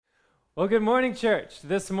Well, good morning, church.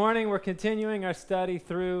 This morning we're continuing our study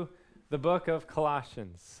through the book of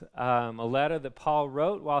Colossians, a letter that Paul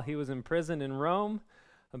wrote while he was imprisoned in Rome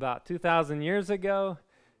about 2,000 years ago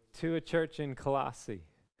to a church in Colossae.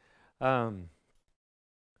 Um,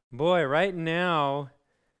 right now,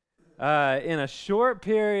 in a short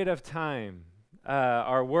period of time,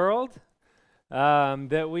 our world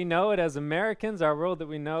that we know it as Americans, our world that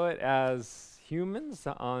we know it as humans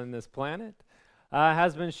on this planet,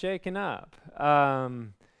 has been shaken up.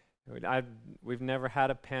 We've never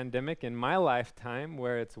had a pandemic in my lifetime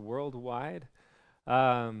where it's worldwide,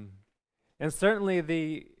 and certainly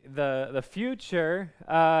the future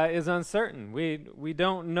is uncertain. We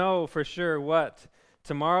don't know for sure what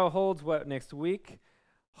tomorrow holds, what next week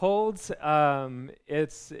holds.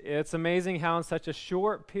 It's amazing how in such a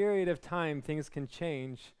short period of time things can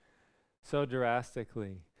change so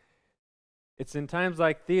drastically. It's in times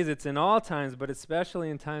like these, it's in all times, but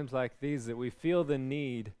especially in times like these, that we feel the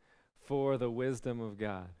need for the wisdom of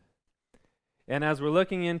God. And as we're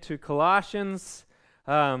looking into Colossians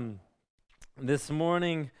this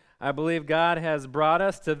morning, I believe God has brought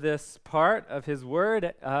us to this part of His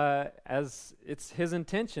Word as it's His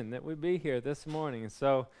intention that we be here this morning.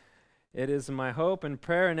 So it is my hope and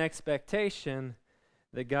prayer and expectation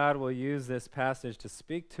that God will use this passage to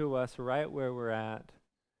speak to us right where we're at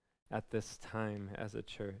this time as a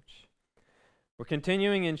church. We're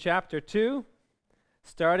continuing in chapter 2,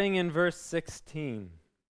 starting in verse 16.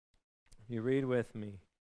 You read with me.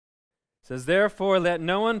 It says, "Therefore let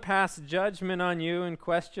no one pass judgment on you in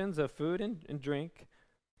questions of food and drink,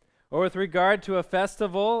 or with regard to a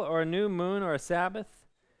festival or a new moon or a Sabbath.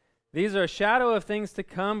 These are a shadow of things to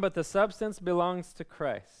come, but the substance belongs to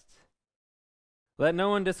Christ. Let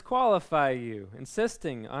no one disqualify you,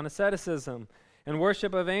 insisting on asceticism and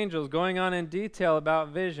worship of angels, going on in detail about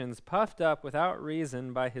visions, puffed up without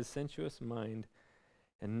reason by his sensuous mind,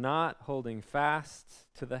 and not holding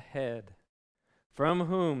fast to the head, from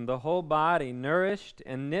whom the whole body, nourished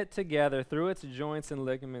and knit together through its joints and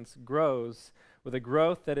ligaments, grows with a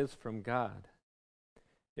growth that is from God.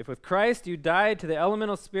 If with Christ you died to the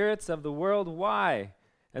elemental spirits of the world, why,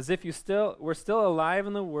 as if you were still alive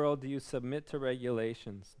in the world, do you submit to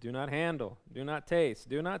regulations? Do not handle, do not taste,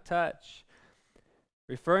 do not touch,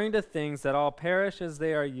 referring to things that all perish as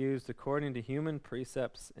they are used according to human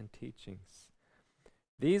precepts and teachings.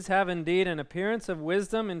 These have indeed an appearance of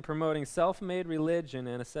wisdom in promoting self-made religion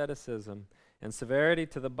and asceticism and severity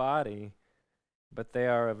to the body, but they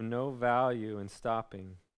are of no value in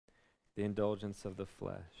stopping the indulgence of the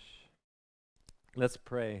flesh." Let's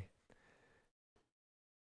pray.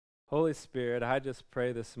 Holy Spirit, I just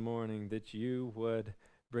pray this morning that you would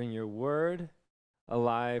bring your word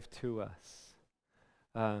alive to us.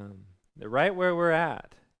 Right where we're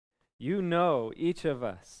at, you know each of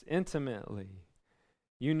us intimately.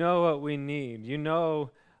 You know what we need. You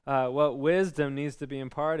know what wisdom needs to be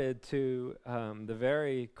imparted to the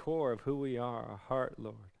very core of who we are, our heart,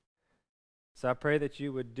 Lord. So I pray that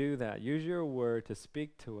you would do that. Use your word to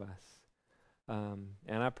speak to us.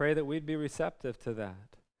 And I pray that we'd be receptive to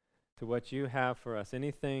that, to what you have for us.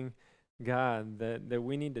 Anything, God, that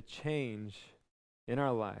we need to change in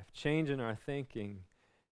our life, change in our thinking,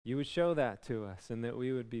 you would show that to us, and that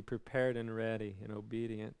we would be prepared and ready and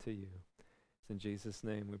obedient to you. It's in Jesus'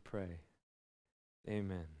 name we pray.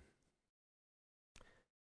 Amen.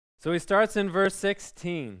 So he starts in verse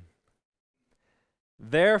 16.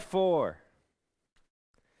 Therefore.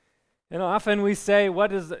 Often we say,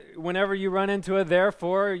 whenever you run into a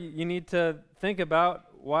therefore, you need to think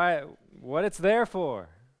about what it's there for.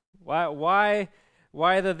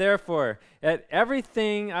 Why the therefore? At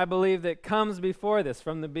everything, I believe, that comes before this,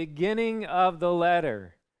 from the beginning of the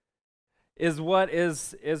letter, is what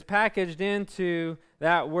is packaged into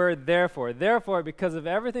that word therefore. Therefore, because of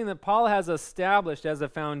everything that Paul has established as a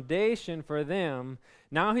foundation for them,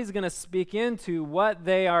 now he's going to speak into what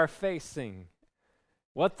they are facing,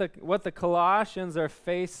 what the Colossians are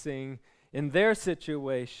facing in their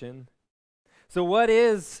situation. So what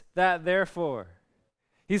is that therefore?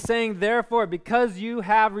 He's saying, therefore, because you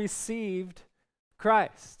have received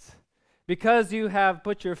Christ, because you have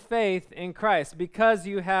put your faith in Christ, because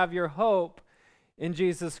you have your hope in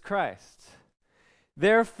Jesus Christ.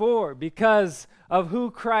 Therefore, because of who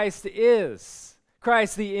Christ is,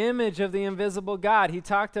 Christ, the image of the invisible God, he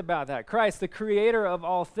talked about that. Christ, the creator of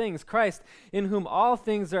all things. Christ, in whom all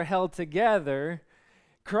things are held together.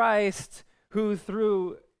 Christ, who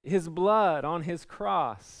through his blood on his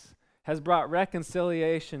cross has brought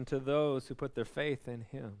reconciliation to those who put their faith in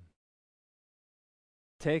him,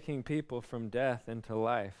 taking people from death into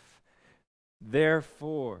life.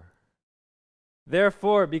 Therefore,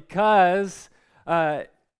 Therefore, because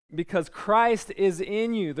Christ is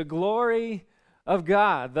in you, the glory of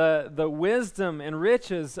God, the wisdom and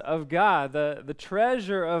riches of God, the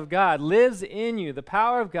treasure of God lives in you, the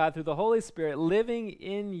power of God through the Holy Spirit living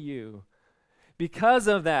in you. Because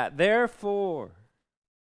of that, therefore,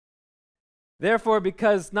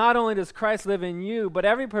 because not only does Christ live in you, but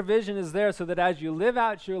every provision is there so that as you live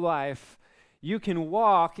out your life, you can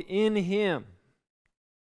walk in Him.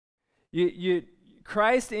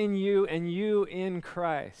 Christ in you and you in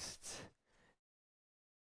Christ.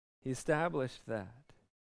 He established that.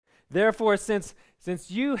 Therefore, since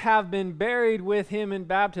you have been buried with Him in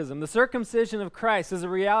baptism, the circumcision of Christ is a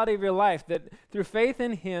reality of your life, that through faith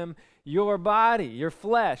in Him, your body, your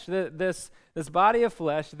flesh, this body of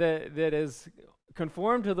flesh that is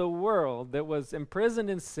conformed to the world, that was imprisoned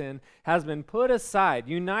in sin, has been put aside,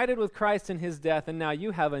 united with Christ in His death, and now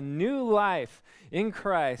you have a new life in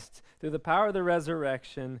Christ through the power of the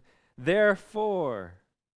resurrection. Therefore,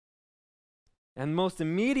 and most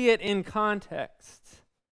immediate in context,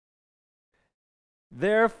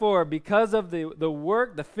 therefore, because of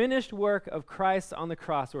the finished work of Christ on the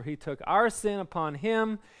cross, where He took our sin upon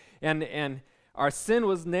Him, and our sin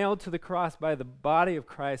was nailed to the cross by the body of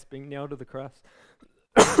Christ being nailed to the cross.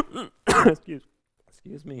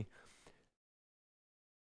 Excuse me.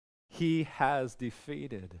 He has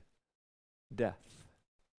defeated death.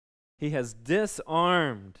 He has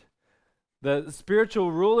disarmed the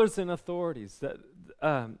spiritual rulers and authorities,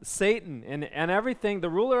 Satan and everything, the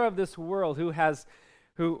ruler of this world who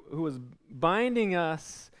is binding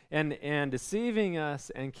us and deceiving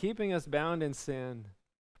us and keeping us bound in sin.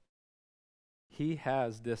 He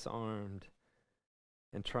has disarmed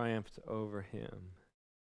and triumphed over him.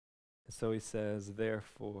 And so he says,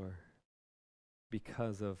 therefore,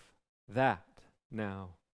 because of that,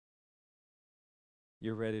 now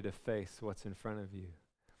you're ready to face what's in front of you.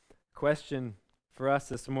 Question for us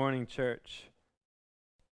this morning, church.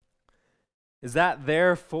 Is that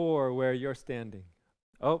therefore where you're standing?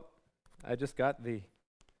 Oh, I just got the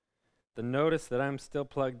notice that I'm still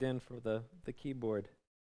plugged in for the keyboard.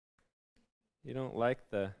 You don't like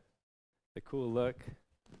the cool look,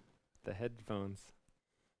 the headphones.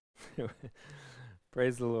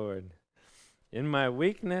 Praise the Lord. In my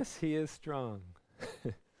weakness, He is strong.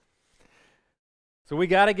 So we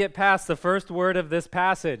got to get past the first word of this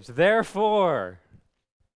passage. Therefore,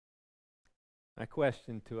 my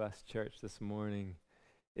question to us, church, this morning,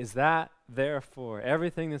 is that therefore,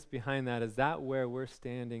 everything that's behind that, is that where we're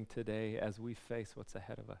standing today as we face what's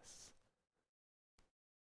ahead of us?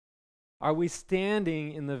 Are we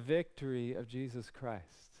standing in the victory of Jesus Christ?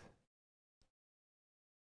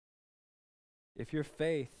 If your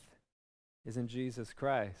faith is in Jesus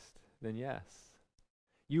Christ, then yes.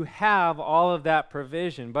 You have all of that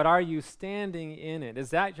provision, but are you standing in it?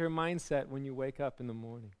 Is that your mindset when you wake up in the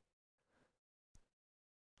morning?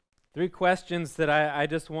 3 questions that I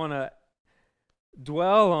just want to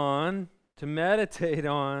dwell on, to meditate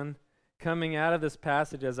on, coming out of this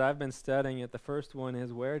passage as I've been studying it. The first one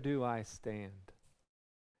is, where do I stand?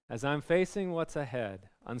 As I'm facing what's ahead,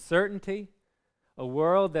 uncertainty, a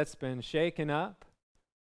world that's been shaken up,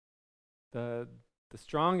 the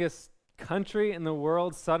strongest country in the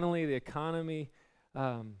world, suddenly the economy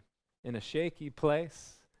in a shaky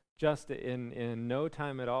place, just in no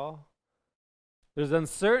time at all. There's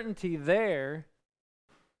uncertainty there,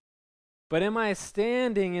 but am I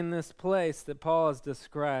standing in this place that Paul has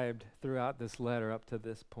described throughout this letter up to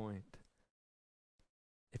this point?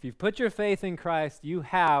 If you've put your faith in Christ, you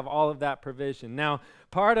have all of that provision. Now,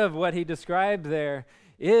 part of what he described there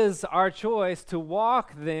is our choice to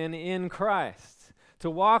walk then in Christ, to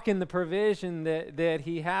walk in the provision that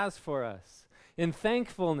he has for us, in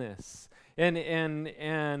thankfulness and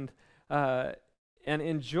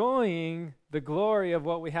enjoying the glory of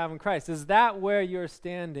what we have in Christ. Is that where you're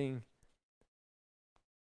standing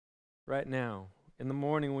right now, in the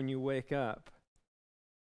morning when you wake up?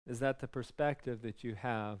 Is that the perspective that you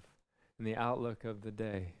have in the outlook of the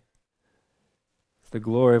day? It's the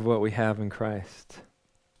glory of what we have in Christ.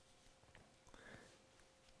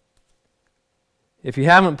 If you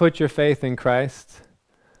haven't put your faith in Christ,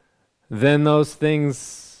 then those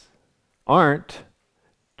things aren't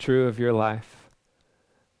true of your life,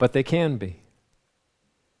 but they can be.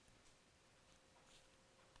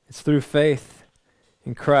 It's through faith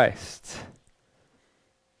in Christ.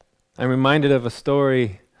 I'm reminded of a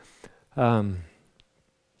story of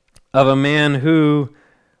a man who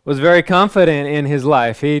was very confident in his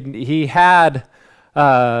life. He had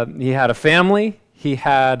a family. He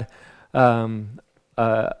had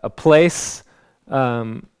a place,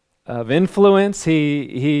 of influence.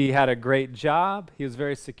 He had a great job. He was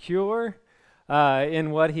very secure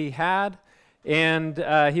in what he had, and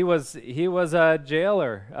he was a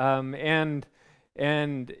jailer, and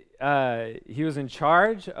he was in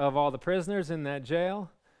charge of all the prisoners in that jail.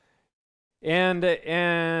 And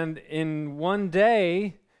in one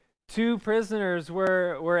day, 2 prisoners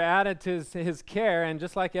were added to his care, and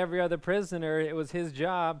just like every other prisoner, it was his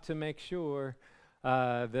job to make sure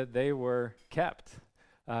that they were kept,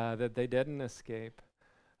 that they didn't escape.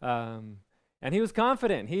 And he was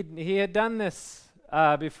confident. He had done this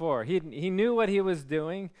before. He knew what he was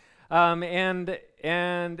doing, and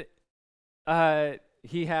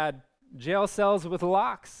he had jail cells with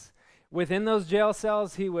locks. Within those jail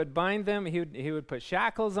cells, he would bind them. He would put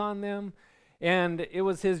shackles on them. And it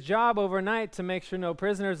was his job overnight to make sure no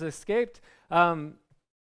prisoners escaped.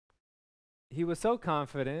 He was so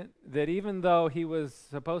confident that even though he was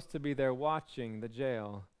supposed to be there watching the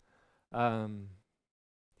jail,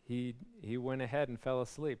 he went ahead and fell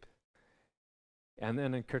asleep. And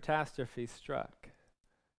then a catastrophe struck.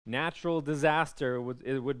 Natural disaster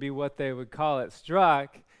would be what they would call it,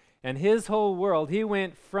 struck. And his whole world, he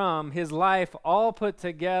went from his life all put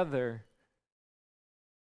together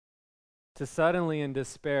to suddenly in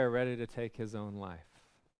despair, ready to take his own life.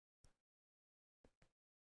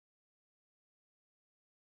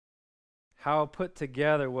 How put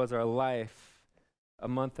together was our life a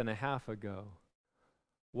month and a half ago?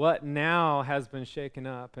 What now has been shaken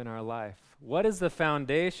up in our life? What is the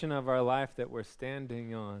foundation of our life that we're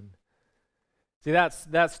standing on? See,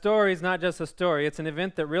 that story is not just a story. It's an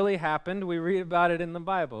event that really happened. We read about it in the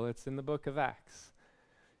Bible. It's in the book of Acts.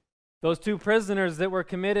 Those 2 prisoners that were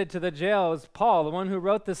committed to the jail was Paul, the one who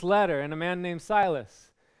wrote this letter, and a man named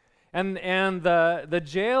Silas. And the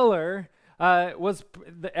jailer was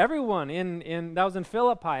everyone that was in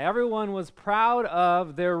Philippi. Everyone was proud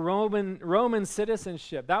of their Roman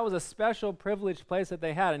citizenship. That was a special privileged place that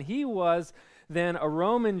they had. And he was then a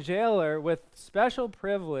Roman jailer with special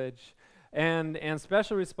privilege and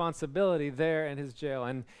special responsibility there in his jail.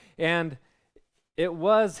 And it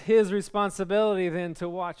was his responsibility then to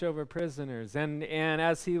watch over prisoners. And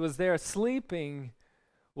as he was there sleeping,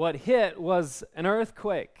 what hit was an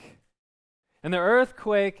earthquake. And the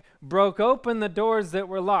earthquake broke open the doors that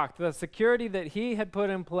were locked. The security that he had put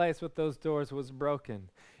in place with those doors was broken.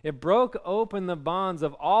 It broke open the bonds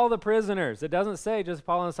of all the prisoners. It doesn't say just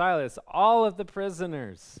Paul and Silas, all of the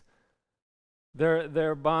prisoners.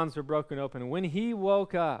 Their bonds were broken open. When he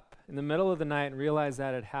woke up in the middle of the night and realized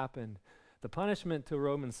that had happened, the punishment to a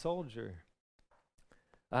Roman soldier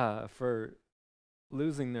for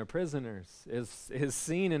losing their prisoners is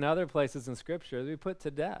seen in other places in Scripture. They put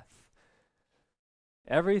to death.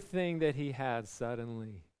 Everything that he had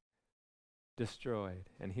suddenly destroyed,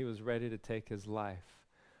 and he was ready to take his life.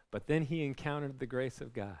 But then he encountered the grace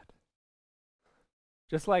of God.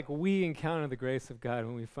 Just like we encounter the grace of God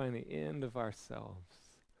when we find the end of ourselves.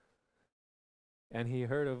 And he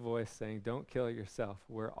heard a voice saying, "Don't kill yourself.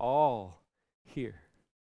 We're all here."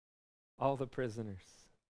 All the prisoners.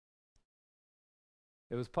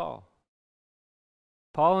 It was Paul.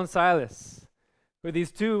 Paul and Silas were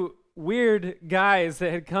these 2 weird guys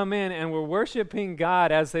that had come in and were worshiping God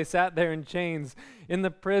as they sat there in chains in the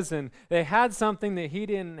prison. They had something that he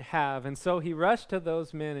didn't have. And so he rushed to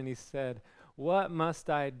those men and he said, "What must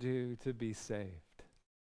I do to be saved?"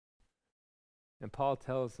 And Paul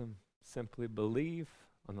tells them, simply believe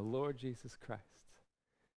on the Lord Jesus Christ.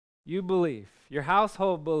 You believe, your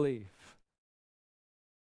household believe.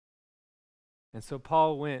 And so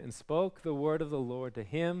Paul went and spoke the word of the Lord to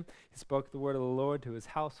him. He spoke the word of the Lord to his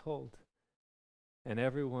household. And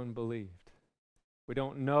everyone believed. We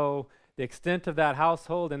don't know the extent of that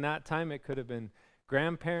household. In that time, it could have been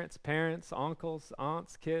grandparents, parents, uncles,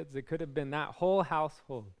 aunts, kids. It could have been that whole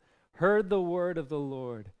household heard the word of the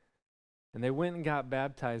Lord. And they went and got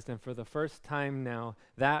baptized. And for the first time now,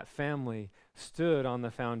 that family stood on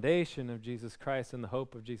the foundation of Jesus Christ and the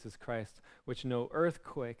hope of Jesus Christ, which no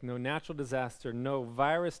earthquake, no natural disaster, no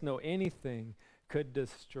virus, no anything could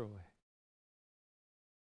destroy.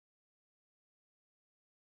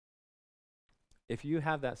 If you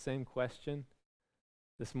have that same question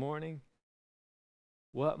this morning,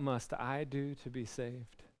 what must I do to be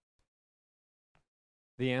saved?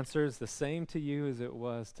 The answer is the same to you as it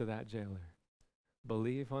was to that jailer.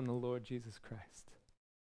 Believe on the Lord Jesus Christ.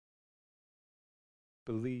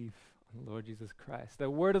 Believe on the Lord Jesus Christ.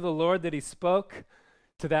 The word of the Lord that he spoke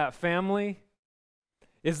to that family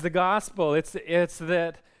is the gospel. It's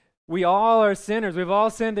that we all are sinners. We've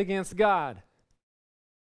all sinned against God.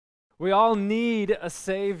 We all need a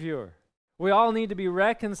Savior. We all need to be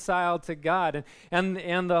reconciled to God.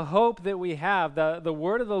 And the hope that we have, the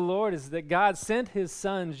word of the Lord is that God sent his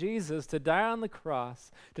son, Jesus, to die on the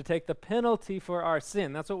cross to take the penalty for our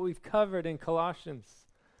sin. That's what we've covered in Colossians.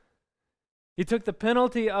 He took the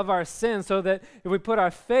penalty of our sin so that if we put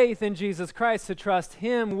our faith in Jesus Christ, to trust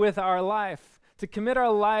him with our life, to commit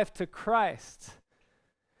our life to Christ,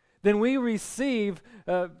 then we receive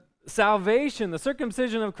salvation, the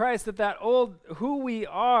circumcision of Christ, that old who we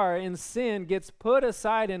are in sin gets put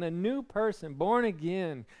aside in a new person, born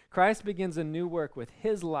again. Christ begins a new work with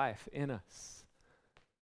his life in us.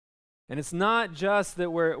 And it's not just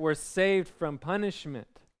that we're saved from punishment,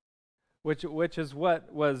 which is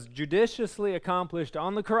what was judiciously accomplished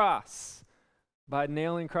on the cross by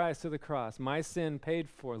nailing Christ to the cross. My sin paid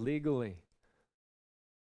for legally.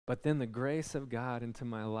 But then the grace of God into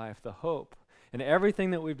my life, the hope, and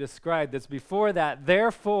everything that we've described that's before that.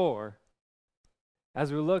 Therefore,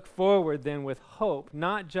 as we look forward then with hope,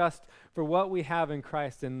 not just for what we have in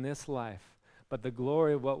Christ in this life, but the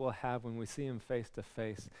glory of what we'll have when we see him face to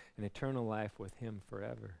face, an eternal life with him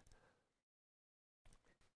forever.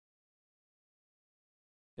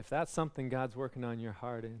 If that's something God's working on your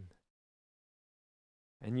heart in,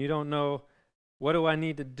 and you don't know, what do I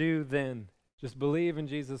need to do then? Just believe in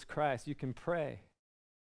Jesus Christ. You can pray.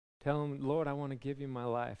 Tell him, Lord, I want to give you my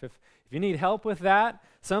life. If you need help with that,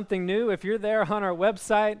 something new, if you're there on our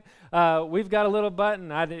website, we've got a little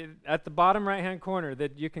button at the bottom right-hand corner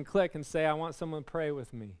that you can click and say, I want someone to pray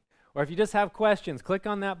with me. Or if you just have questions, click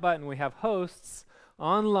on that button. We have hosts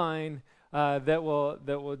online that will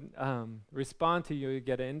respond to you. You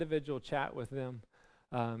get an individual chat with them.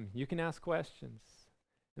 You can ask questions,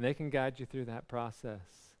 and they can guide you through that process.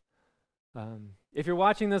 If you're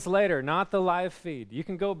watching this later, not the live feed, you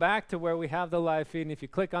can go back to where we have the live feed, and if you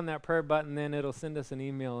click on that prayer button, then it'll send us an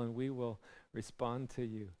email, and we will respond to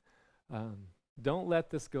you. Don't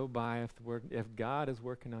let this go by if God is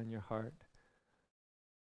working on your heart,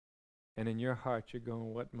 and in your heart you're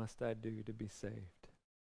going, what must I do to be saved?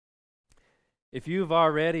 If you've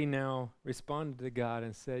already now responded to God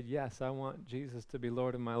and said, yes, I want Jesus to be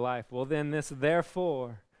Lord of my life, well then this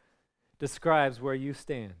therefore describes where you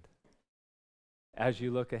stand as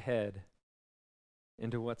you look ahead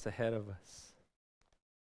into what's ahead of us.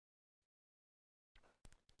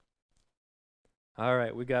 All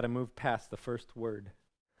right, we got to move past the first word.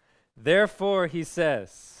 Therefore, he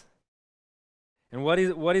says, and what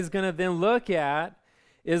he's going to then look at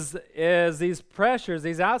is these pressures,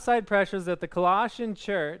 these outside pressures that the Colossian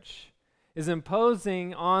church is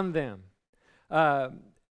imposing on them. And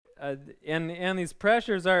these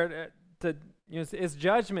pressures are it's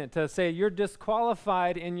judgment to say you're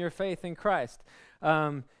disqualified in your faith in Christ.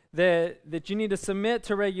 That you need to submit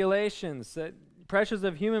to regulations, pressures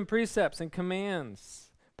of human precepts and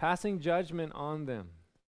commands, passing judgment on them.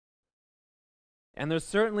 And there's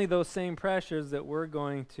certainly those same pressures that we're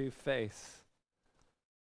going to face.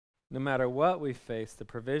 No matter what we face, the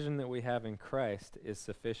provision that we have in Christ is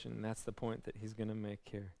sufficient. And that's the point that he's going to make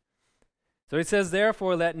here. So he says,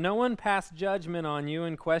 therefore, let no one pass judgment on you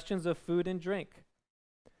in questions of food and drink,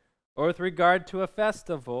 or with regard to a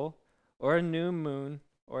festival, or a new moon,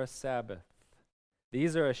 or a Sabbath.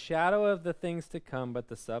 These are a shadow of the things to come, but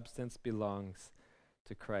the substance belongs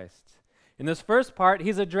to Christ. In this first part,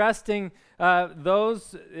 he's addressing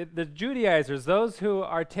the Judaizers, those who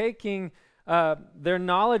are taking their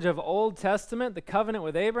knowledge of Old Testament, the covenant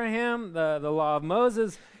with Abraham, the law of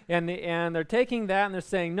Moses, and they're taking that and they're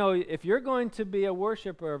saying, no, if you're going to be a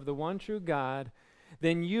worshiper of the one true God,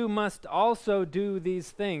 then you must also do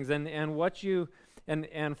these things. And what you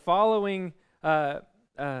and following all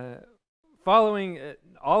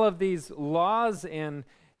of these laws and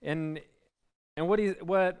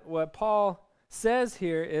what Paul says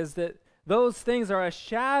here is that those things are a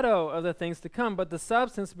shadow of the things to come, but the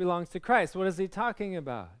substance belongs to Christ. What is he talking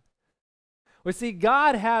about? We see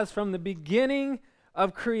God has, from the beginning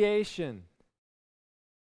of creation,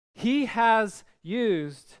 he has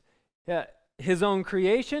used his own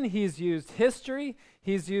creation, he's used history,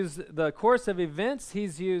 he's used the course of events,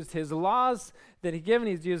 he's used his laws that he's given,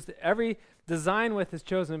 he's used every design with his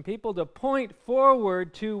chosen people to point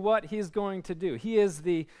forward to what he's going to do. He is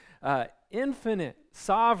the infinite,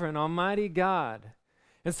 sovereign, almighty God.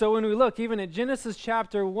 And so when we look even at Genesis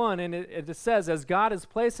chapter 1, and it says, as God is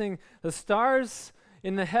placing the stars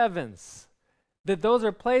in the heavens, that those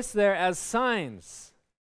are placed there as signs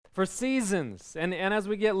for seasons. And as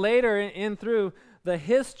we get later in through the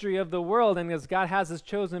history of the world, and as God has his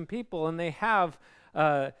chosen people, and they have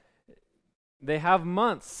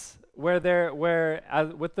months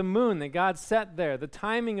where with the moon that God set there, the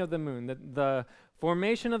timing of the moon, the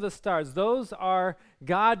formation of the stars, those are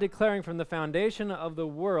God declaring from the foundation of the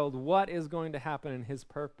world what is going to happen in his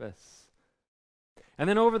purpose. And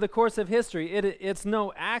then over the course of history, it's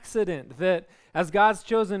no accident that as God's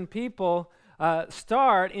chosen people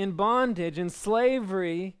start in bondage and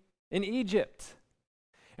slavery in Egypt,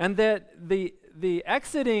 and that the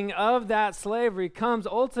exiting of that slavery comes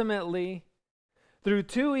ultimately through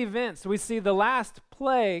two events. We see the last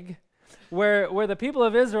plague where the people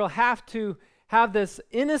of Israel have to have this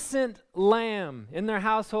innocent lamb in their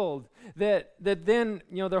household that then,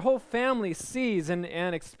 their whole family sees and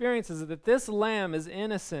experiences that this lamb is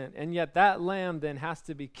innocent, and yet that lamb then has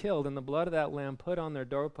to be killed and the blood of that lamb put on their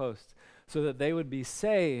doorpost so that they would be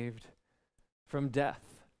saved from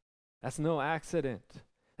death. That's no accident.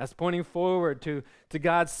 That's pointing forward to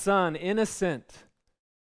God's Son, innocent,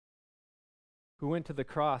 who went to the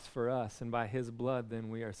cross for us, and by his blood then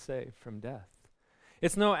we are saved from death.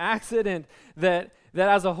 It's no accident that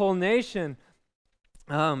as a whole nation,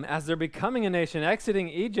 as they're becoming a nation, exiting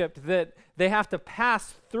Egypt, that they have to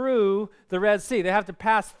pass through the Red Sea. They have to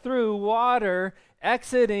pass through water,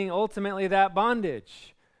 exiting ultimately that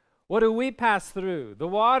bondage. What do we pass through? The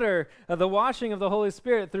water, the washing of the Holy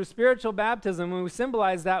Spirit through spiritual baptism, and we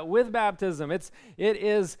symbolize that with baptism. It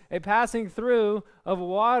is a passing through of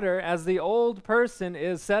water as the old person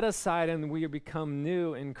is set aside and we become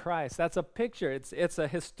new in Christ. That's a picture. It's a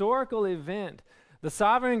historical event the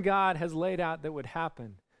sovereign God has laid out that would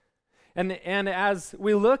happen. And as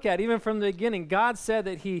we look at, even from the beginning, God said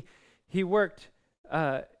that he worked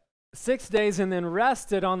 6 days and then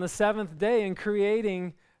rested on the seventh day in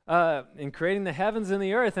creating the heavens and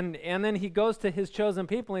the earth. And then he goes to his chosen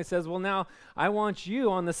people and he says, well, now I want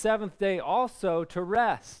you on the seventh day also to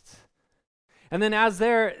rest. And then as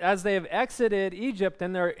they have exited Egypt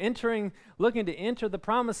and they're looking to enter the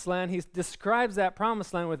promised land, he describes that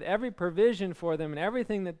promised land with every provision for them, and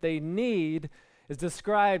everything that they need is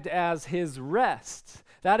described as his rest.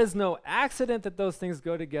 That is no accident that those things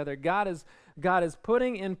go together. God is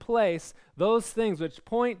putting in place those things which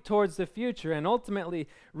point towards the future. And ultimately,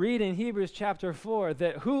 read in Hebrews chapter 4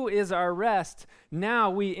 that who is our rest?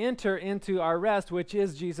 Now we enter into our rest, which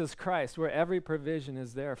is Jesus Christ, where every provision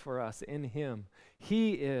is there for us in him.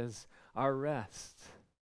 He is our rest.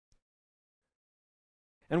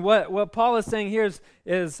 And what Paul is saying here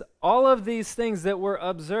is all of these things that were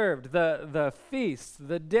observed, the feasts,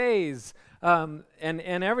 the days, and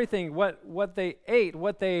everything, what they ate,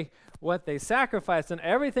 what they sacrificed, and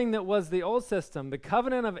everything that was the old system, the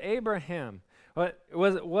covenant of Abraham,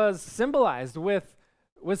 was symbolized with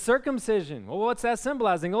circumcision. Well, what's that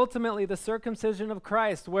symbolizing? Ultimately, the circumcision of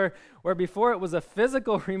Christ, where before it was a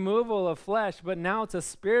physical removal of flesh, but now it's a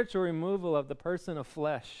spiritual removal of the person of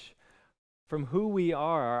flesh from who we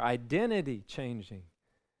are, our identity changing.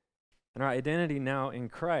 And our identity now in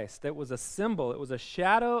Christ. That was a symbol. It was a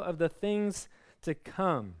shadow of the things to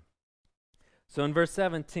come. So in verse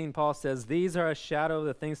 17, Paul says, these are a shadow of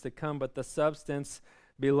the things to come, but the substance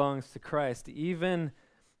belongs to Christ. Even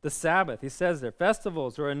the Sabbath, he says there,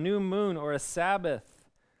 festivals or a new moon or a Sabbath.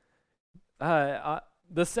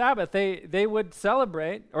 The Sabbath, they would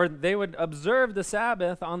celebrate, or they would observe the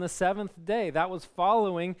Sabbath on the seventh day. That was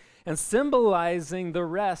following and symbolizing the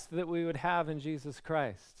rest that we would have in Jesus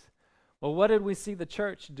Christ. Well, what did we see the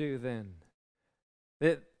church do then?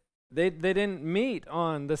 They didn't meet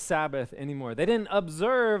on the Sabbath anymore. They didn't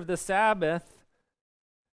observe the Sabbath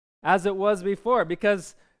as it was before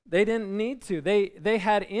because they didn't need to. They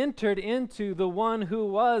had entered into the one who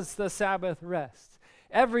was the Sabbath rest.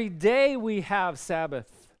 Every day we have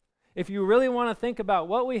Sabbath. If you really want to think about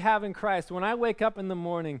what we have in Christ, when I wake up in the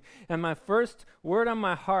morning and my first word on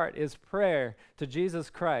my heart is prayer to Jesus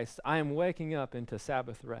Christ, I am waking up into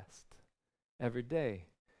Sabbath rest. Every day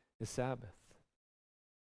is Sabbath.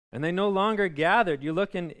 And they no longer gathered. You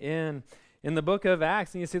look in the book of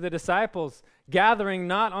Acts and you see the disciples gathering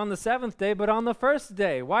not on the seventh day, but on the first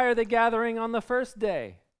day. Why are they gathering on the first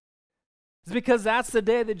day? It's because that's the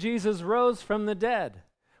day that Jesus rose from the dead.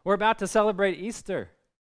 We're about to celebrate Easter.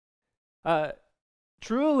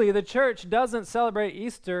 Truly, the church doesn't celebrate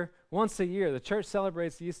Easter once a year. The church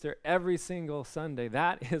celebrates Easter every single Sunday.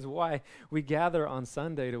 That is why we gather on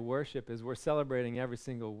Sunday to worship, is we're celebrating every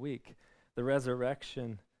single week the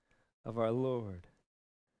resurrection of our Lord.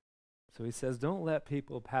 So he says, don't let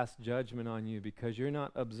people pass judgment on you because you're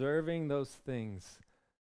not observing those things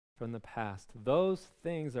from the past. Those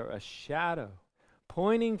things are a shadow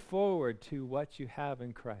pointing forward to what you have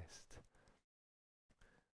in Christ.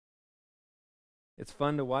 It's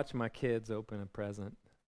fun to watch my kids open a present.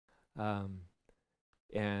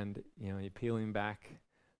 And, you're peeling back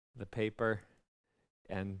the paper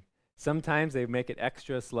and Sometimes they make it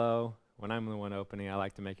extra slow. When I'm the one opening, I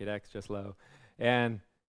like to make it extra slow. And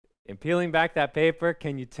in peeling back that paper,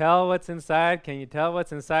 can you tell what's inside? Can you tell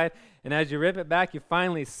what's inside? And as you rip it back, you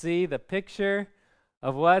finally see the picture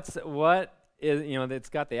of what is, it's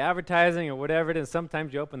got the advertising or whatever it is.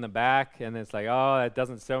 Sometimes you open the back and it's like, oh, that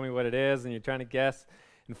doesn't show me what it is, and you're trying to guess.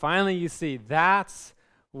 And finally you see that's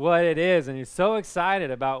what it is, and you're so excited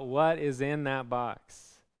about what is in that box.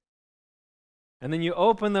 And then you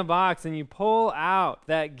open the box and you pull out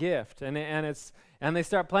that gift, and they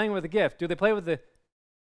start playing with the gift. Do they play with the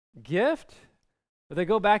gift? Or they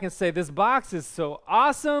go back and say, this box is so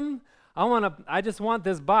awesome, I just want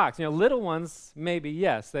this box. Little ones, maybe,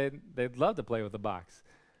 yes, they'd love to play with the box,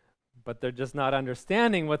 but they're just not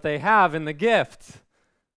understanding what they have in the gift.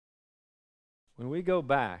 When we go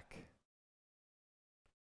back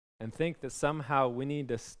and think that somehow we need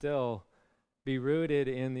to still be rooted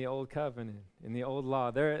in the old covenant, in the old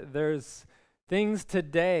law, there's things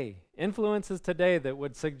today, influences today that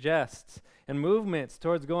would suggest, and movements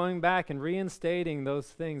towards going back and reinstating those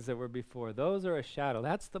things that were before. Those are a shadow.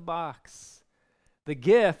 That's the box. The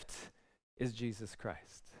gift is Jesus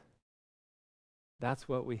Christ. That's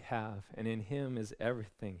what we have, and in him is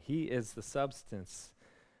everything. He is the substance.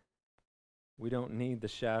 We don't need the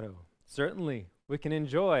shadow. Certainly, we can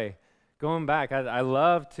enjoy going back. I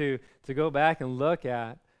love to go back and look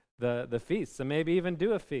at the feasts, and maybe even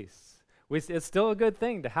do a feast. It's still a good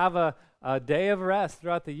thing to have a day of rest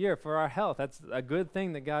throughout the year for our health. That's a good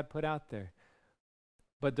thing that God put out there.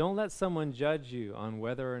 But don't let someone judge you on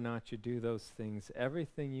whether or not you do those things.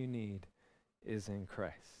 Everything you need is in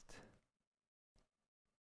Christ.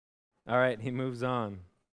 All right, he moves on.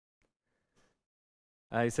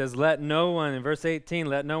 He says, let no one, in verse 18,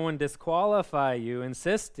 let no one disqualify you,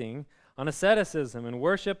 insisting on asceticism and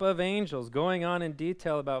worship of angels, going on in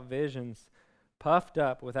detail about visions, puffed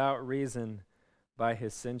up without reason by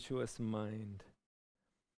his sensuous mind.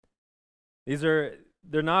 They're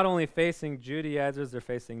not only facing Judaizers, they're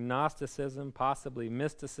facing Gnosticism, possibly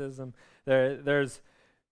mysticism. There's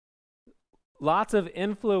lots of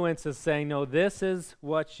influences saying, no, this is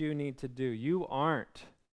what you need to do. You aren't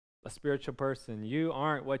a spiritual person. You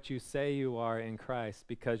aren't what you say you are in Christ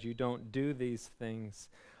because you don't do these things,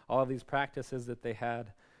 all these practices that they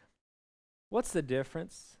had. What's the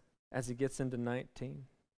difference as he gets into 19?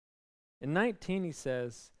 In 19 he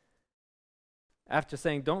says, after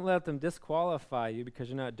saying, don't let them disqualify you because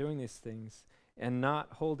you're not doing these things, and not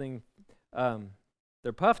holding,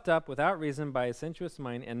 they're puffed up without reason by a sensuous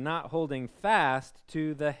mind, and not holding fast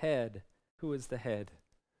to the head. Who is the head?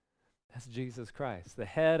 That's Jesus Christ, the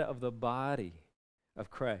head of the body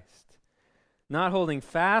of Christ. Not holding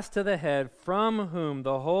fast to the head, from whom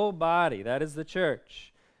the whole body, that is the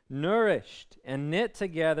church, nourished and knit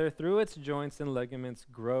together through its joints and ligaments,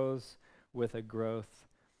 grows with a growth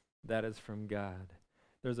that is from God.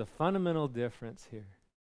 There's a fundamental difference here.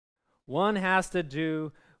 One has to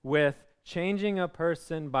do with changing a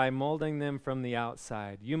person by molding them from the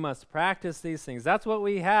outside. You must practice these things. That's what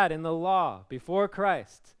we had in the law before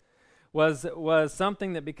Christ. Was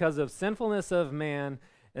something that because of sinfulness of man,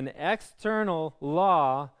 an external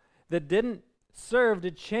law that didn't serve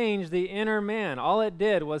to change the inner man. All it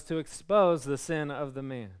did was to expose the sin of the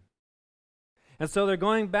man. And so they're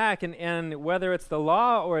going back, and whether it's the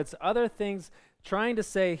law or it's other things, trying to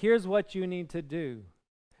say, here's what you need to do.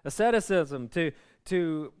 Asceticism,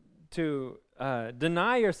 to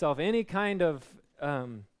deny yourself any kind of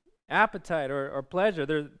appetite or pleasure.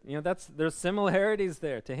 There's similarities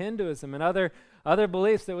there to Hinduism and other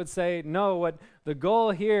beliefs that would say, no, what the goal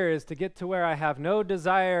here is to get to where I have no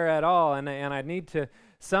desire at all, and I need to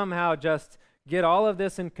somehow just get all of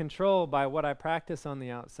this in control by what I practice on the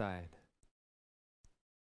outside.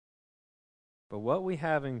 But what we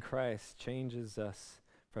have in Christ changes us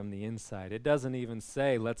from the inside. It doesn't even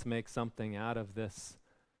say, let's make something out of this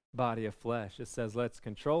body of flesh. It says, let's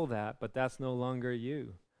control that, but that's no longer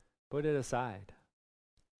you. Put it aside.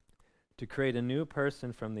 To create a new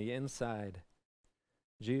person from the inside,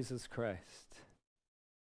 Jesus Christ.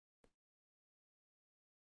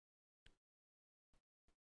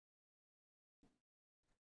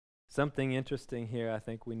 Something interesting here I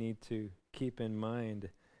think we need to keep in mind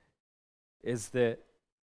is that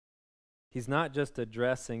he's not just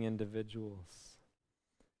addressing individuals.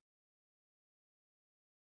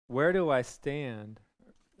 Where do I stand?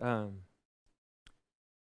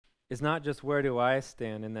 It's not just where do I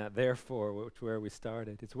stand in that therefore, where we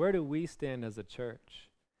started. It's where do we stand as a church?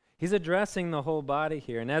 He's addressing the whole body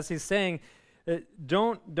here. And as he's saying,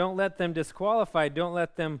 don't let them disqualify, don't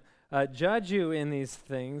let them judge you in these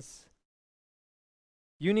things.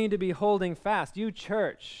 You need to be holding fast. You,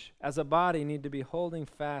 church, as a body, need to be holding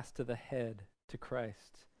fast to the head, to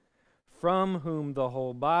Christ, from whom the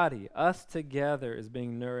whole body, us together, is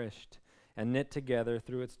being nourished and knit together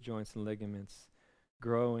through its joints and ligaments,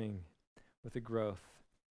 growing with a growth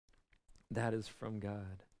that is from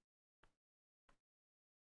God.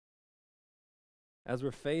 As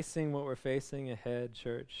we're facing what we're facing ahead,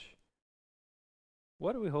 church,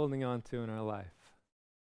 what are we holding on to in our life?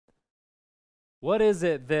 What is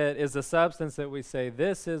it that is the substance that we say,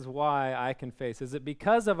 this is why I can face? Is it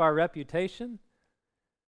because of our reputation?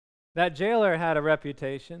 That jailer had a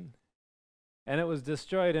reputation, and it was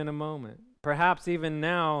destroyed in a moment. Perhaps even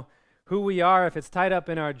now, who we are, if it's tied up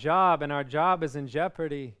in our job and our job is in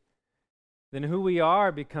jeopardy, then who we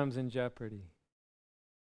are becomes in jeopardy.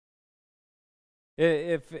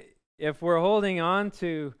 If we're holding on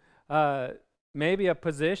to maybe a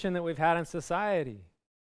position that we've had in society,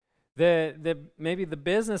 that maybe the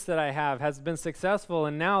business that I have has been successful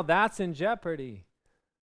and now that's in jeopardy.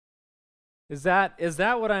 Is that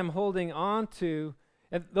what I'm holding on to?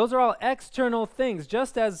 And those are all external things,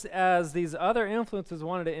 just as these other influences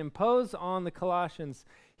wanted to impose on the Colossians.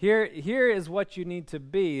 Here is what you need to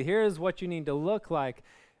be. Here is what you need to look like.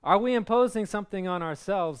 Are we imposing something on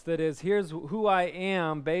ourselves that is, here's who I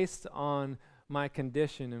am based on my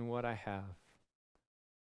condition and what I have?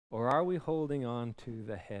 Or are we holding on to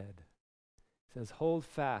the head? It says, hold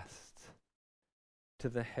fast to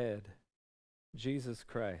the head, Jesus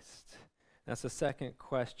Christ. That's the second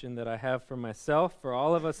question that I have for myself, for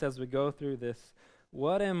all of us as we go through this.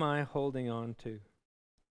 What am I holding on to?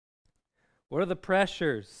 What are the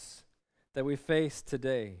pressures that we face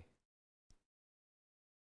today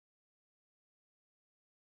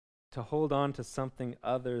to hold on to something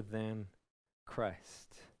other than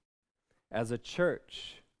Christ? As a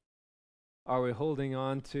church, are we holding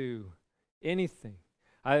on to anything?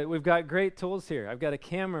 We've got great tools here. I've got a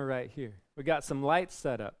camera right here. We've got some lights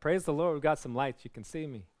set up. Praise the Lord, we've got some lights. You can see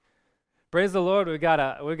me. Praise the Lord, we've got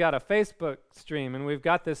a Facebook stream, and we've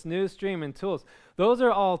got this new stream and tools. Those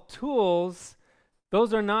are all tools.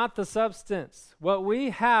 Those are not the substance. What we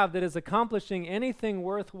have that is accomplishing anything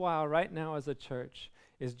worthwhile right now as a church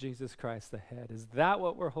is Jesus Christ, the head. Is that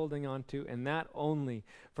what we're holding on to, and that only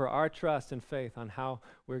for our trust and faith on how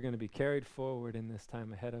we're going to be carried forward in this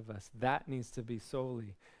time ahead of us? That needs to be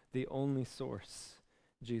solely the only source,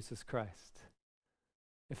 Jesus Christ.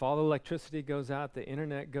 If all the electricity goes out, the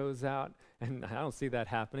internet goes out, and I don't see that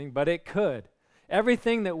happening, but it could.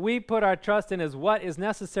 Everything that we put our trust in is what is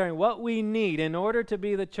necessary, what we need in order to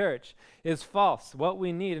be the church is false. What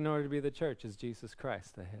we need in order to be the church is Jesus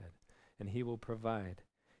Christ, the head, and he will provide.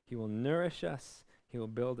 He will nourish us. He will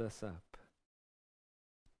build us up.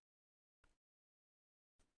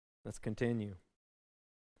 Let's continue.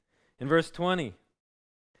 In verse 20,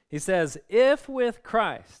 he says, if with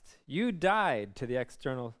Christ you died to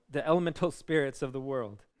the elemental spirits of the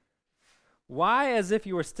world, why, as if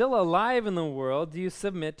you were still alive in the world, do you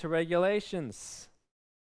submit to regulations?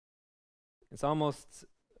 It's almost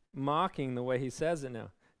mocking the way he says it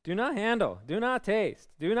now. Do not handle, do not taste,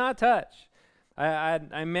 do not touch. I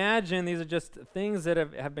imagine these are just things that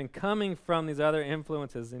have been coming from these other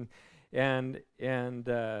influences, and in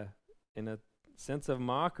a sense of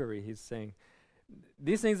mockery, he's saying,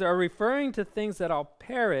 these things are referring to things that all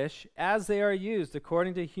perish as they are used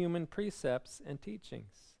according to human precepts and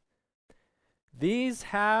teachings. These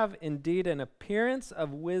have indeed an appearance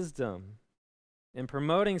of wisdom in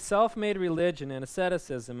promoting self-made religion and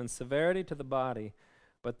asceticism and severity to the body,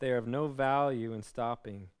 but they are of no value in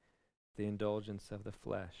stopping the indulgence of the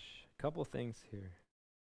flesh. A couple things here.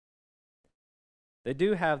 They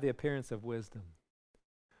do have the appearance of wisdom.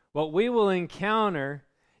 What we will encounter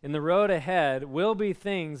in the road ahead will be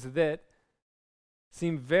things that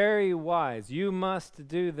seem very wise. You must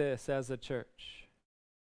do this as a church.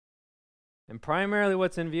 And primarily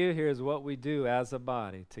what's in view here is what we do as a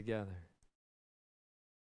body together.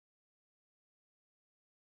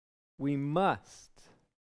 We must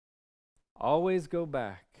always go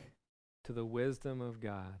back to the wisdom of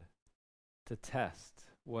God to test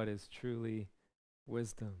what is truly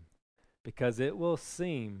wisdom, because it will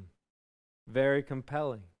seem very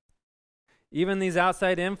compelling. Even these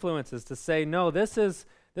outside influences to say, no, this is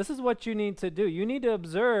what you need to do. You need to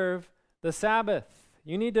observe the Sabbath.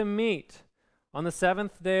 You need to meet on the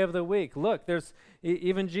seventh day of the week. Look, there's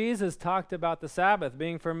even Jesus talked about the Sabbath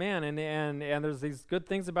being for man, and there's these good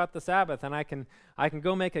things about the Sabbath, and I can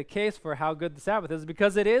go make a case for how good the Sabbath is,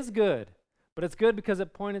 because it is good. But it's good because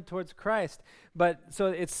it pointed towards Christ. But so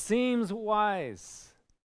it seems wise.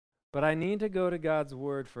 But I need to go to God's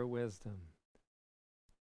word for wisdom.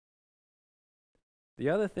 The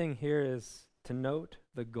other thing here is to note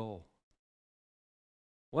the goal.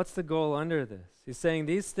 What's the goal under this? He's saying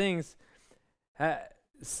these things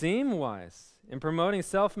seem wise in promoting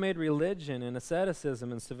self-made religion and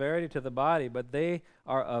asceticism and severity to the body, but they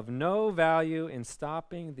are of no value in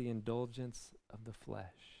stopping the indulgence of the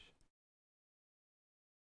flesh.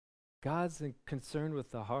 God's concerned with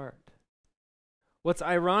the heart. What's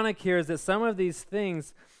ironic here is that some of these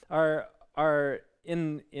things are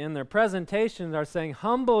in their presentations are saying,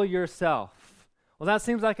 humble yourself. Well, that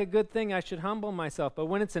seems like a good thing. I should humble myself. But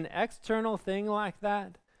when it's an external thing like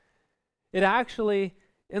that, it actually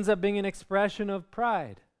ends up being an expression of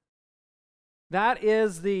pride. That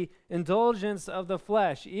is the indulgence of the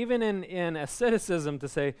flesh, even in asceticism, to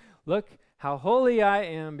say, look how holy I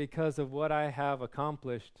am because of what I have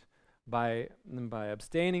accomplished by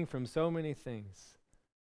abstaining from so many things.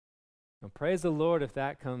 Now, praise the Lord if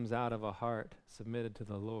that comes out of a heart submitted to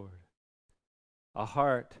the Lord, a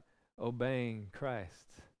heart obeying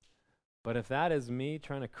Christ. But if that is me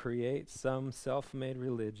trying to create some self-made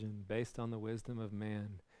religion based on the wisdom of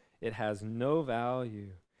man, it has no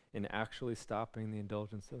value in actually stopping the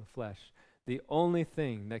indulgence of the flesh. The only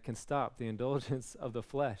thing that can stop the indulgence of the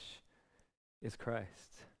flesh is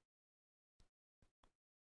Christ.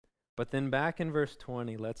 But then back in verse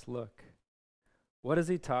 20, let's look. What is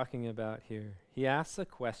he talking about here? He asks a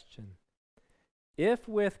question. If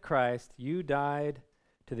with Christ you died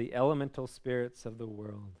to the elemental spirits of the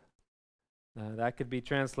world. That could be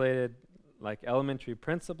translated like elementary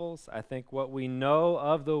principles. I think what we know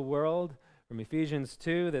of the world from Ephesians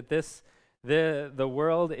 2, that the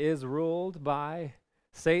world is ruled by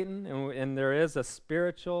Satan, and there is a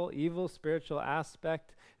evil spiritual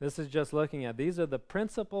aspect. This is just looking at, these are the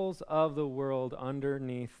principles of the world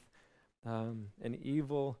underneath an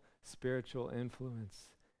evil spiritual influence.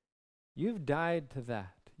 You've died to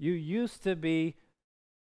that. You used to be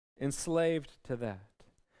enslaved to that.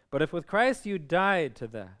 But if with Christ you died to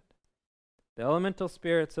that, the elemental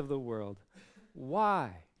spirits of the world,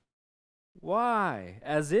 why? Why?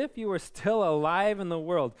 As if you were still alive in the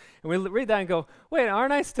world. And we read that and go, wait,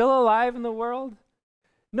 aren't I still alive in the world?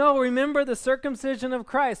 No, remember the circumcision of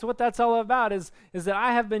Christ. What that's all about is that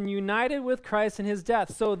I have been united with Christ in his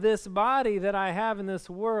death. So this body that I have in this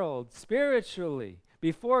world, spiritually,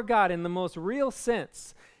 before God, in the most real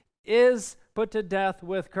sense, is put to death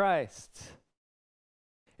with Christ.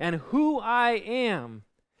 And who I am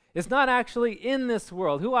is not actually in this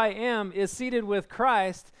world. Who I am is seated with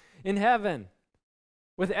Christ in heaven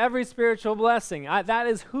with every spiritual blessing. That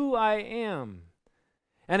is who I am.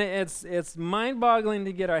 And it's mind-boggling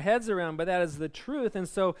to get our heads around, but that is the truth. And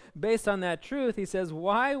so based on that truth, he says,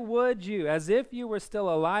 why would you, as if you were still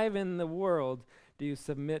alive in the world, do you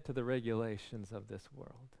submit to the regulations of this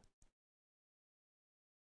world?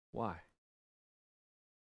 Why?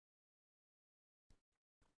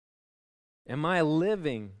 Am I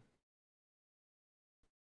living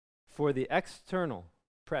for the external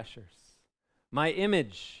pressures? My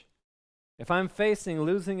image. If I'm facing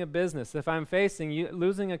losing a business, if I'm facing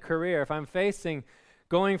losing a career, if I'm facing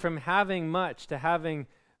going from having much to having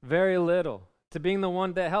very little, to being the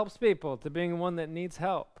one that helps people, to being one that needs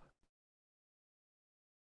help.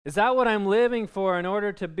 Is that what I'm living for in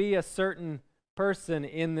order to be a certain person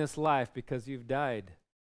in this life? Because you've died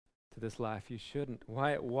to this life. You shouldn't.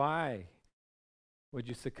 Why would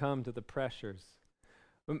you succumb to the pressures?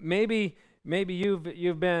 Maybe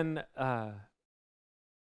you've been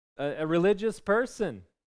a religious person,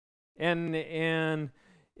 and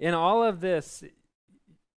in all of this,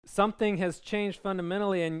 something has changed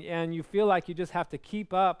fundamentally, and you feel like you just have to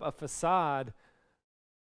keep up a facade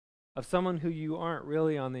of someone who you aren't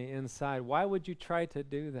really on the inside. Why would you try to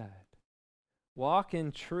do that? Walk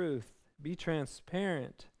in truth. Be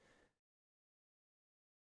transparent.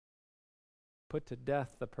 Put to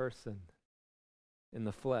death the person in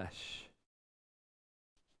the flesh.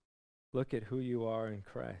 Look at who you are in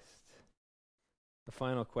Christ. The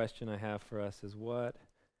final question I have for us is, what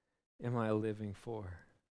am I living for?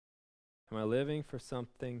 Am I living for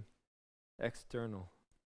something external?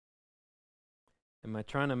 Am I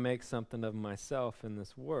trying to make something of myself in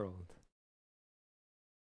this world?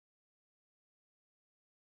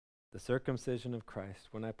 The circumcision of Christ,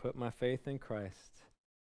 when I put my faith in Christ,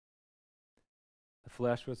 the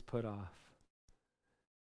flesh was put off.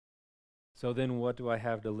 So then what do I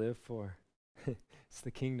have to live for? It's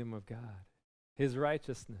the kingdom of God, his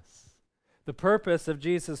righteousness, the purpose of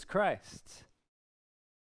Jesus Christ.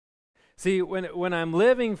 See, when I'm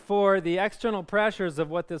living for the external pressures of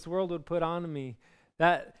what this world would put on me,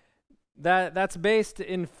 that's based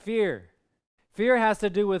in fear. Fear has to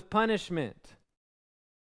do with punishment.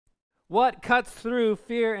 What cuts through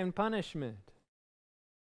fear and punishment?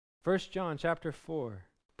 1 John chapter 4.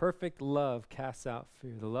 Perfect love casts out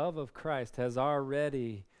fear. The love of Christ has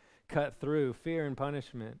already cut through fear and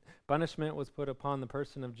punishment. Punishment was put upon the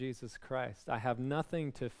person of Jesus Christ. I have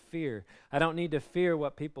nothing to fear. I don't need to fear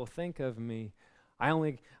what people think of me. I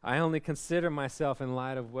only consider myself in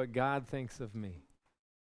light of what God thinks of me.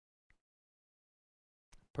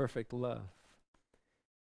 Perfect love.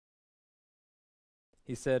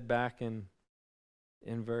 He said back in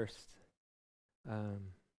verse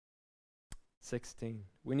 16,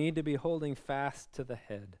 we need to be holding fast to the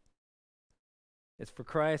head. It's for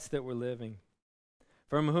Christ that we're living,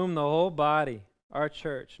 from whom the whole body, our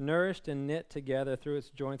church, nourished and knit together through its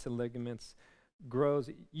joints and ligaments, grows.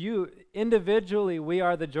 Individually, we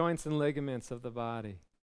are the joints and ligaments of the body.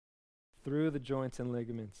 Through the joints and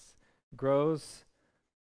ligaments, grows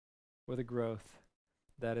with a growth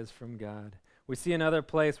that is from God. We see another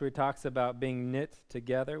place where he talks about being knit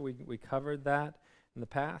together. We covered that in the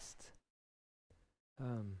past.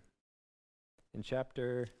 In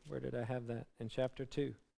chapter, where did I have that? In chapter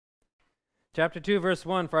 2. Chapter 2, verse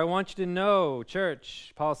 1, for I want you to know,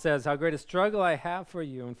 church, Paul says, how great a struggle I have for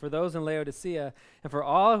you and for those in Laodicea and for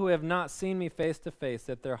all who have not seen me face to face,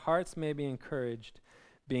 that their hearts may be encouraged,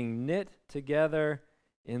 being knit together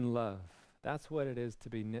in love. That's what it is to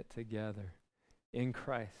be knit together in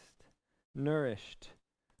Christ, nourished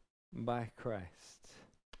by Christ.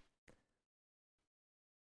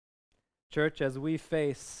 Church, as we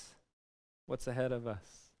face what's ahead of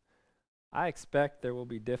us, I expect there will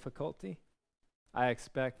be difficulty. I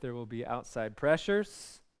expect there will be outside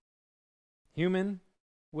pressures, human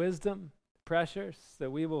wisdom, pressures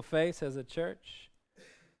that we will face as a church.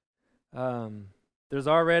 There's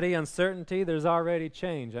already uncertainty. There's already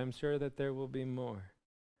change. I'm sure that there will be more.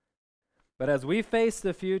 But as we face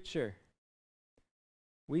the future,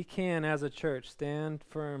 we can, as a church, stand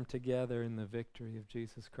firm together in the victory of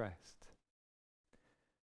Jesus Christ.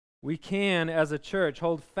 We can, as a church,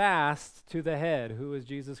 hold fast to the head, who is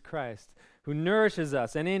Jesus Christ, who nourishes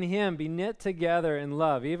us, and in him be knit together in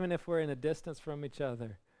love. Even if we're in a distance from each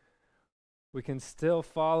other, we can still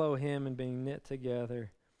follow him in being knit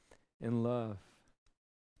together in love.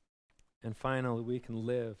 And finally, we can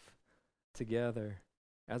live together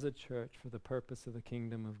as a church for the purpose of the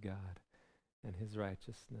kingdom of God and his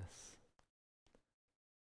righteousness.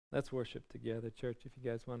 Let's worship together, church, if you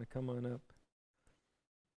guys want to come on up.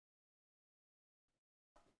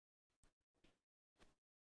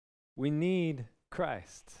 We need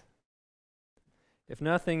Christ. If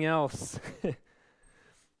nothing else, if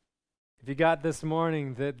you got this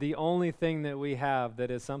morning that the only thing that we have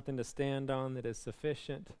that is something to stand on, that is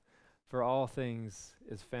sufficient for all things,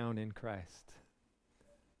 is found in Christ.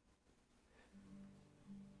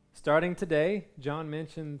 Starting today, John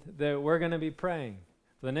mentioned that we're going to be praying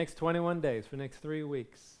for the next 21 days, for the next 3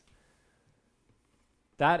 weeks.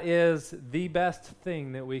 That is the best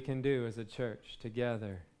thing that we can do as a church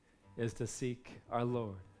together, is to seek our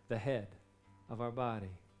Lord, the head of our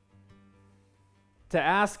body. To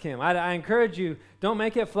ask him. I encourage you, don't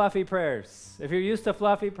make it fluffy prayers. If you're used to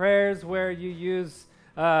fluffy prayers where you use,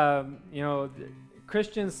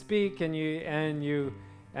 Christians speak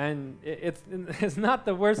it's not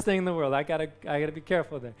the worst thing in the world. I gotta be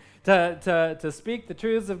careful there. To speak the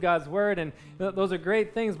truths of God's word, and those are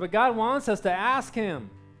great things, but God wants us to ask him.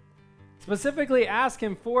 Specifically ask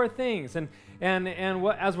him for things.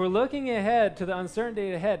 As we're looking ahead to the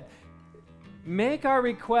uncertainty ahead, make our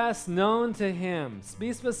requests known to him.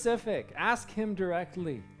 Be specific. Ask him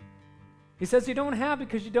directly. He says you don't have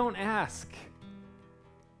because you don't ask.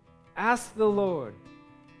 Ask the Lord.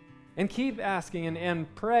 And keep asking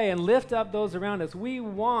and pray and lift up those around us. We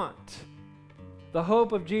want the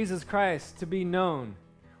hope of Jesus Christ to be known.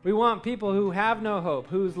 We want people who have no hope,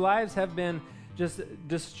 whose lives have been just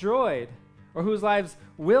destroyed, or whose lives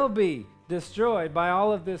will be destroyed by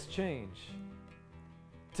all of this change,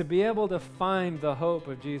 to be able to find the hope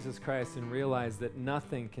of Jesus Christ and realize that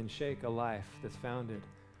nothing can shake a life that's founded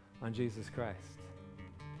on Jesus Christ.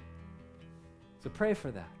 So pray for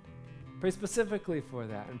that. Pray specifically for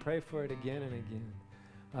that, and pray for it again and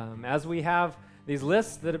again. As we have these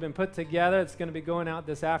lists that have been put together, it's going to be going out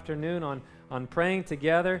this afternoon on praying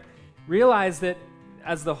together. Realize that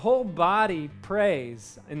as the whole body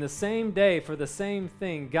prays in the same day for the same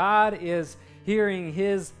thing, God is hearing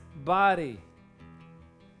his body.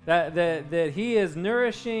 That he is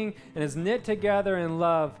nourishing and is knit together in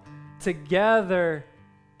love, together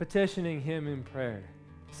petitioning him in prayer.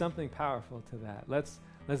 Something powerful to that. Let's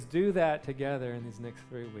do that together in these next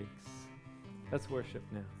 3 weeks. Let's worship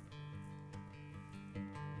now.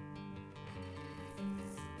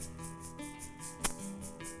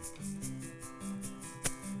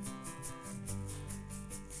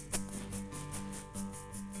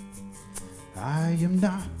 I am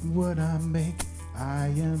not what I make, I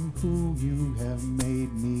am who you have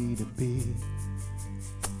made me to be.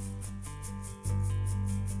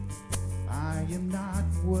 I am not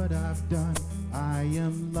what I've done, I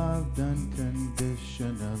am loved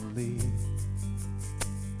unconditionally.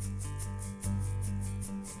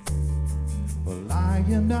 Well, I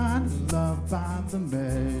am not loved by the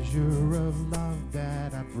measure of love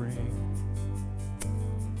that I bring.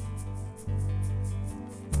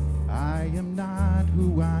 I am not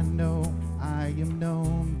who I know, I am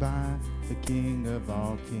known by the King of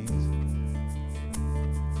all kings.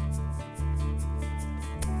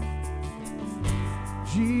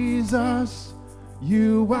 Jesus,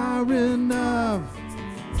 you are enough.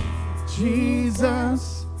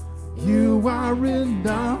 Jesus, you are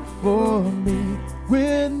enough for me.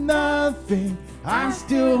 With nothing, I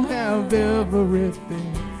still have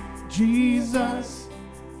everything. Jesus,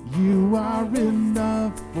 you are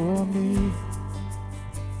enough for me.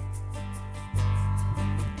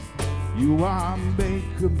 You are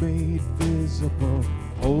Maker made visible,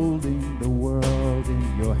 holding the world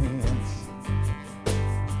in your hands.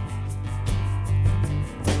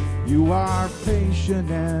 You are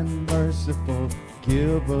patient and merciful,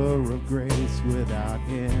 giver of grace without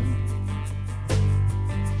end.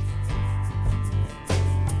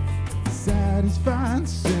 Satisfied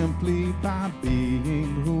simply by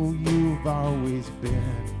being who you've always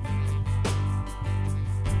been.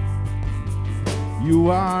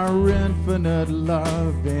 You are infinite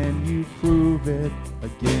love and you prove it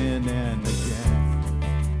again and again.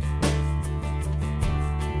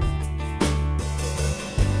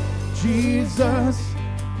 Jesus,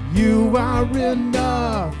 you are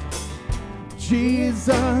enough.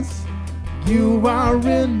 Jesus, you are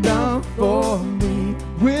enough for me.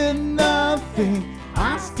 With nothing,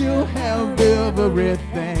 I still have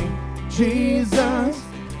everything. Jesus,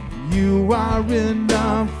 you are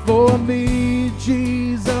enough for me.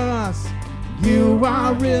 Jesus, you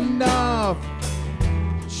are enough.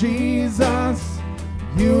 Jesus,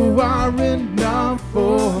 you are enough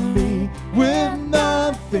for me. With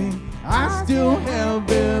nothing, I still have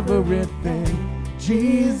everything.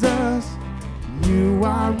 Jesus, you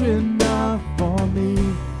are enough for me.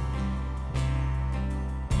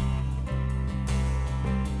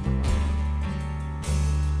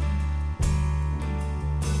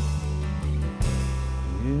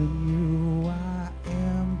 In you I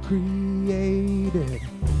am created.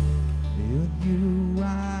 In you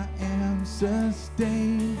I am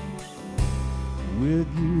sustained. With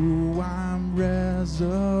you I'm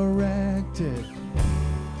resurrected.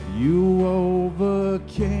 You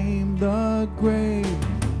overcame the grave.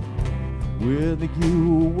 With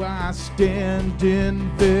you I stand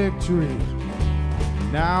in victory.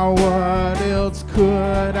 Now what else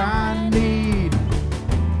could I need?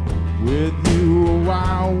 With you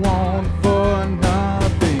I want for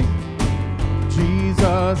nothing.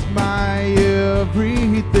 Jesus, my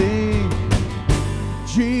everything.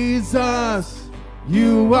 Jesus,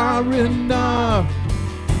 you are enough.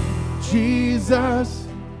 Jesus,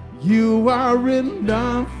 you are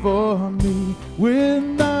enough for me. With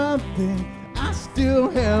nothing, I still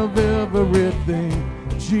have everything.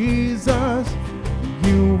 Jesus,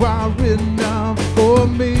 you are enough for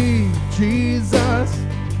me. Jesus,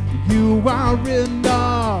 you are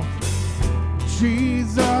enough.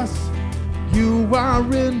 Jesus, you are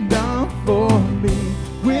enough for me.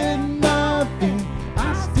 With nothing,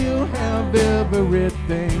 I still have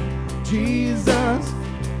everything. Jesus,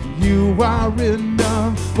 you are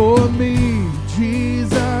enough for me.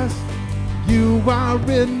 Jesus, you are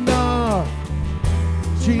enough.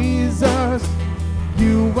 Jesus,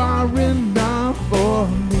 you are enough for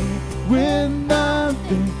me. With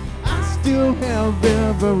nothing, I still have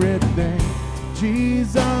everything.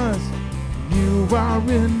 Jesus, you are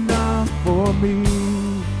enough for me.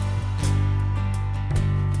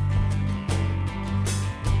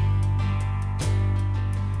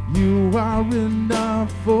 You are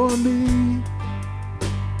enough for me.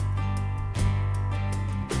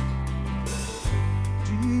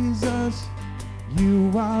 Jesus,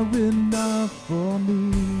 you are enough for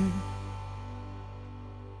me.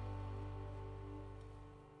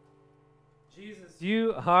 Jesus,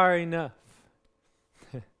 you are enough.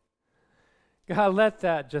 God, let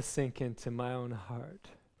that just sink into my own heart.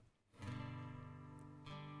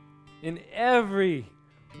 In every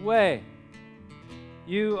way,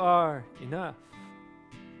 you are enough.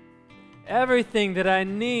 Everything that I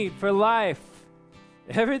need for life,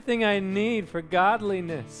 everything I need for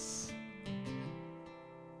godliness,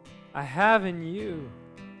 I have in you.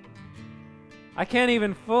 I can't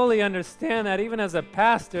even fully understand that. Even as a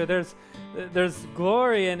pastor, there's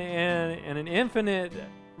glory and an infinite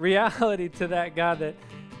reality to that, God, that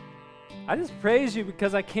I just praise you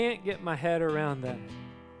because I can't get my head around that.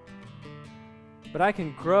 But I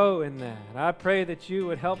can grow in that. I pray that you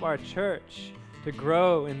would help our church to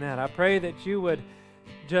grow in that. I pray that you would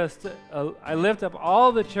just, I lift up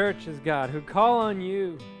all the churches, God, who call on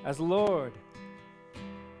you as Lord,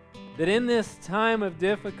 that in this time of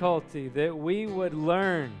difficulty that we would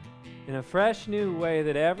learn in a fresh new way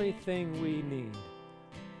that everything we need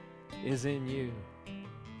is in you.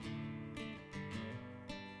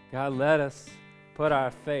 God, let us put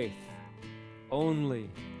our faith only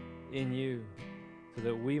in you so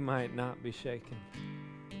that we might not be shaken.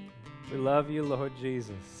 We love you, Lord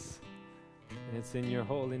Jesus, and it's in your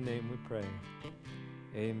holy name we pray.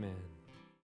 Amen.